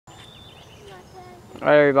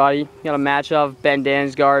Alright everybody, got a match of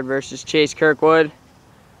B.Damsgaard versus C.Kirkwood.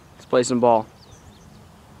 Let's play some ball.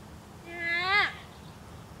 Yeah.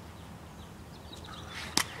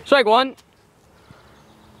 Strike one.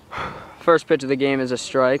 First pitch of the game is a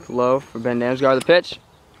strike, low for B.Damsgaard. The pitch,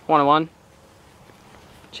 1-1.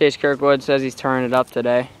 C.Kirkwood says he's turning it up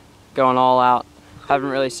today, going all out. Haven't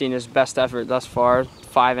really seen his best effort thus far.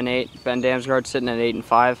 5-8. B.Damsgaard sitting at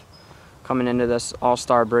 8-5, coming into this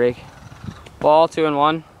all-star break. Ball,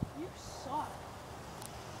 2-1. You suck.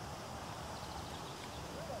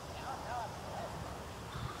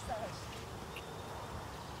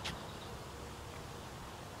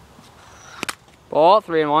 Ball,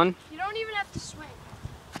 3-1. You don't even have to swing.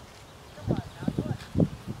 Come on now, do it.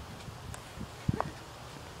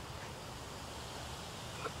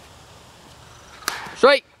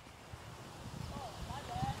 Strike. Oh, my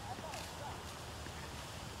bad. I thought it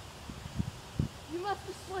sucked. You must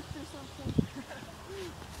have slipped or something.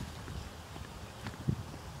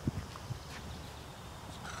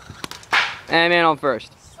 And man on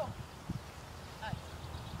first. So, nice.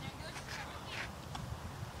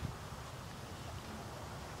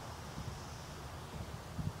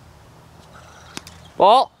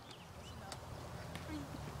 Ball.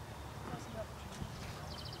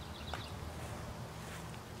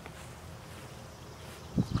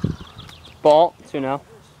 Ball, 2-0.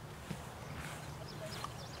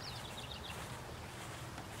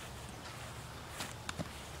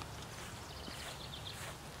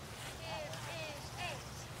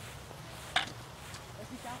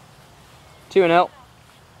 Two and out.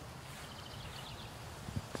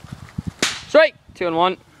 Strike.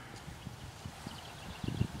 2-1.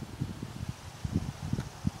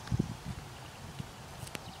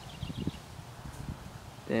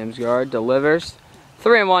 Damsgaard delivers.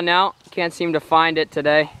 3-1 now. Can't seem to find it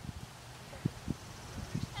today.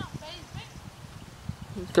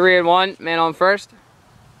 3-1. Man on first.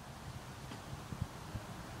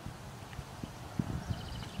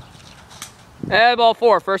 And ball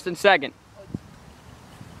 4. First and second.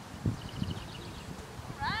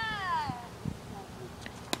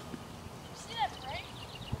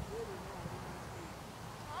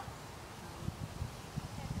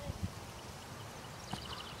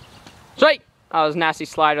 Strike! That was a nasty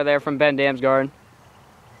slider there from B.Damsgaard.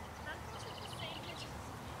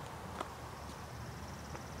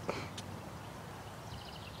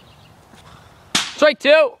 Strike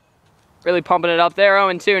 2! Really pumping it up there.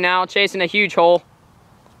 0-2 now, chasing a huge hole.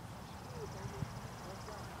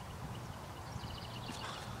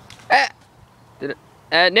 Did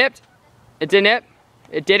it nipped? It did nip?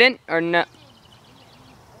 It didn't? Or no?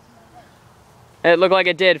 It looked like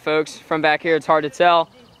it did, folks. From back here, it's hard to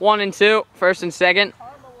tell. 1-2, first and second.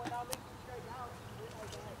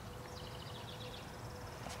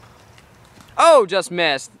 Oh, just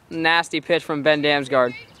missed. Nasty pitch from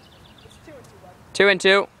B.Damsgaard.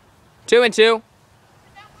 2-2. 2-2.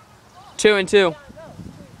 2-2.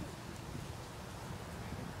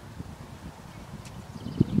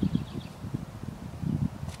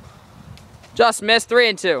 Just missed.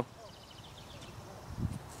 3-2.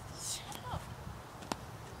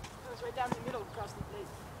 Right down the middle across the plate.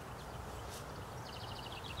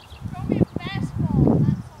 Throw me a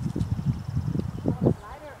fastball.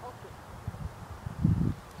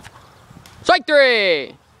 Strike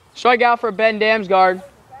 3. Strike out for B.Damsgaard.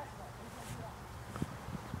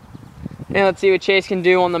 And let's see what Chase can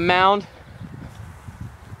do on the mound.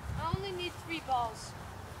 I only need 3 balls.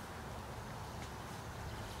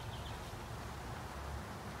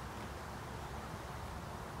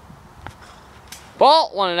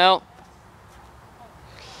 Ball, 1-0.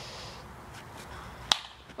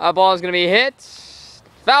 That ball is going to be hit.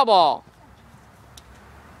 Foul ball.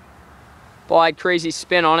 Ball had crazy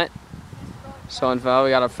spin on it. So in foul, we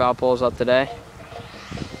got our foul poles up today.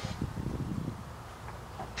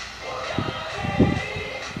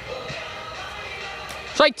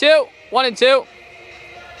 Strike 2, 1-2.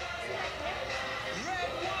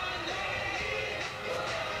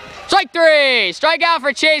 Strike 3, strike out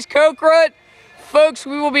for C.Kirkwood. Folks,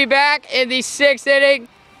 we will be back in the 6th inning.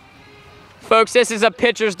 Folks, this is a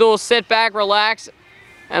pitcher's duel. Sit back, relax,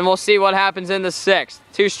 and we'll see what happens in the 6th.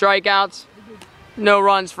 2 strikeouts, no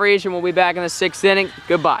runs for each, and we'll be back in the 6th inning.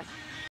 Goodbye.